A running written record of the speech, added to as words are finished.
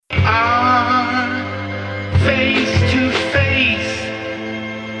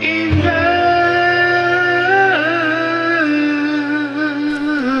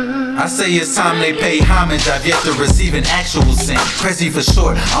say it's time they pay homage, I've yet to receive an actual cent. Crazy for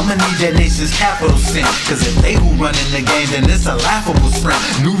short, I'ma need that nation's capital cent. Cause if they who running the game, then it's a laughable sprint.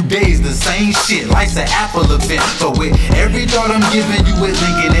 New days, the same shit, life's an Apple event. But with every thought I'm giving you it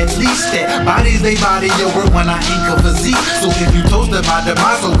linking at least that bodies they body your work when I ink a physique. So if you toasted my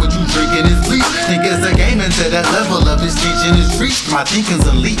demise, or what you drinking is bleach. Think it's a game until that level of distinction is reached. My thinking's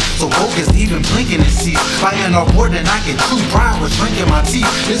elite, so focused, even blinking and see. Fighting off more than I can chew, pride was shrinking my teeth.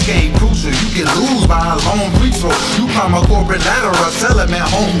 This game crucial, you can lose by a long free throw. You climb a corporate ladder or sell them at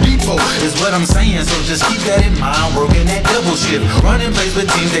Home Depot, is what I'm saying. So just keep that in mind, working that double shift, running plays with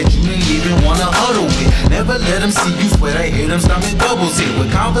teams that you ain't even wanna huddle with. Never let them see you sweat, I hear them stomach bubbles hit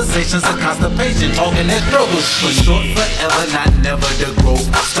with conversations of constipation, talking that struggle shit. For short, forever, not never the growth.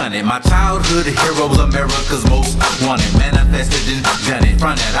 Stunning my childhood heroes, America's most wanted, manifested and done it.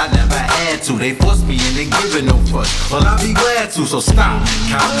 From that I never had to, they forced me into giving no fuck. Well, I'll be glad to, so stop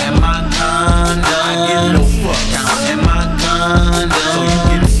counting my condoms. I give no fuck. Counting my condoms, so you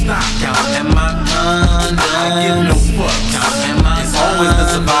can stop counting my condoms. I give no fuck. Counting my condoms. It's always the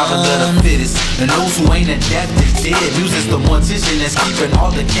survival of the fittest, and those who ain't adapted dead. Music's the mortician that's keeping all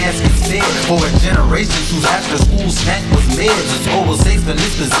the caskets fed. For a generation whose after school snack was meds. It's oral safe in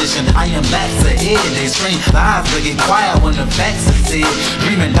this position, I am laps ahead. They strain lives but get quiet when the facts are said.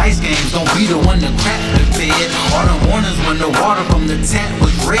 Dreaming dice games, don't be the one to crack the bed. Autumn mornings when the water from the tap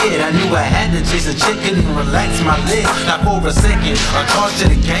was red. I knew I had to chase a chicken and relax my legs. Not for a second, a charge to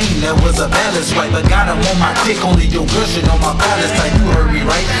the game, that was a valid swipe. But got him on my dick, only your girl should know my palace. Like you heard me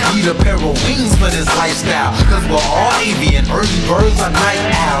right, need a pair of wings for this lifestyle. Cause we're all avian, early birds are night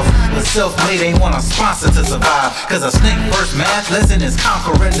owls. The self-made ain't want a sponsor to survive. Cause a snake first math lesson is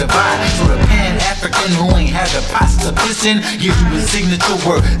conquer and divide. So the Pan-African who ain't had the pasta pissin' gives you a signature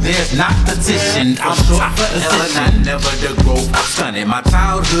word, there's not petition. I'm short forever, not never the growth. Stunning my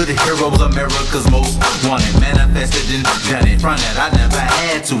childhood heroes, America's most wanted, manifested and done it. From that I never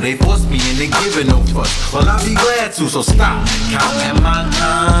had to, they forced me into giving no fuck. Well, I'll be glad to, so stop counting my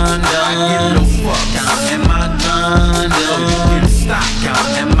condoms. I give no fuck. Counting my condoms, so you can stop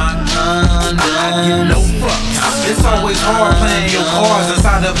counting my condoms. I give no fuck. It's always hard playing your cards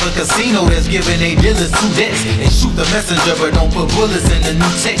inside of a casino that's giving they dealers 2 decks. They shoot the messenger but don't put bullets in the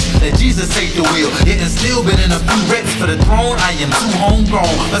new text. Let Jesus take the wheel. It has still been in a few wrecks. For the throne, I am too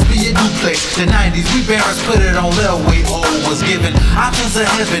homegrown. Must be a duplex. The 90s, we parents put it on Lelway. Oh, was given options of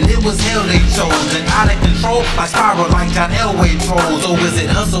heaven. It was hell they chose. And out of control, like spiral like John Elway trolls. Oh, is it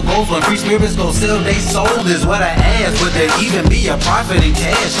hustle goals when free spirits go sell they soul? Is what I ask. Would there even be a profit in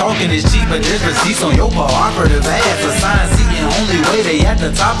cash? Talking is cheap, but there's receipts on your cooperative ass. A sign seeking only way they at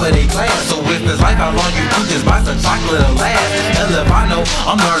the top of their class. So if it's life, how long you do just buy some chocolate or last? Hell if I know,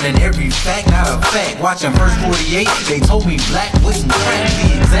 I'm learning every fact, not a fact. Watching First 48, they told me black wouldn't crack.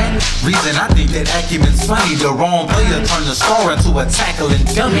 The exact reason I think that acumen's funny. The wrong player turned the star into a tackling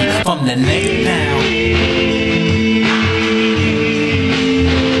dummy from the neck down.